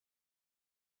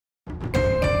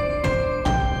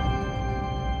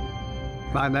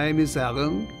My name is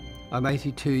Alan. I'm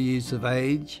 82 years of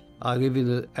age. I live in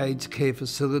an aged care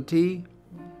facility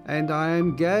and I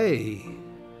am gay.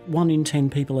 1 in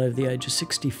 10 people over the age of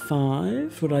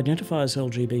 65 would identify as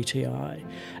LGBTI,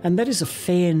 and that is a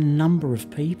fair number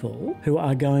of people who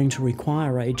are going to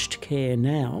require aged care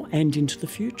now and into the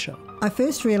future. I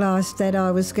first realised that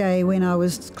I was gay when I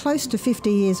was close to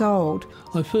 50 years old.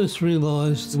 I first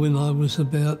realised when I was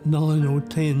about 9 or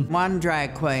 10. One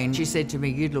drag queen, she said to me,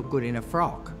 "You'd look good in a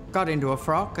frock." Got into a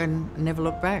frock and never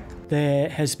looked back. There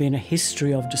has been a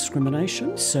history of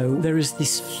discrimination, so there is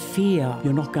this fear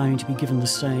you're not going to be given the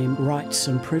same rights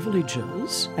and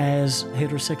privileges as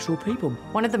heterosexual people.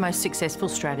 One of the most successful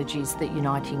strategies that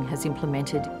Uniting has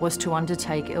implemented was to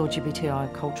undertake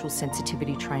LGBTI cultural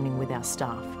sensitivity training with our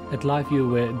staff. At LifeU,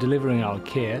 we're delivering our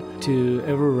care to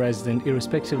every resident,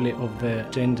 irrespectively of their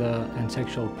gender and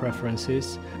sexual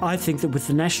preferences. I think that with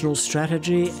the national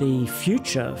strategy, the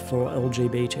future for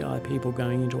LGBTI people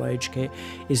going into aged care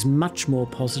is much more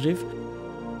positive.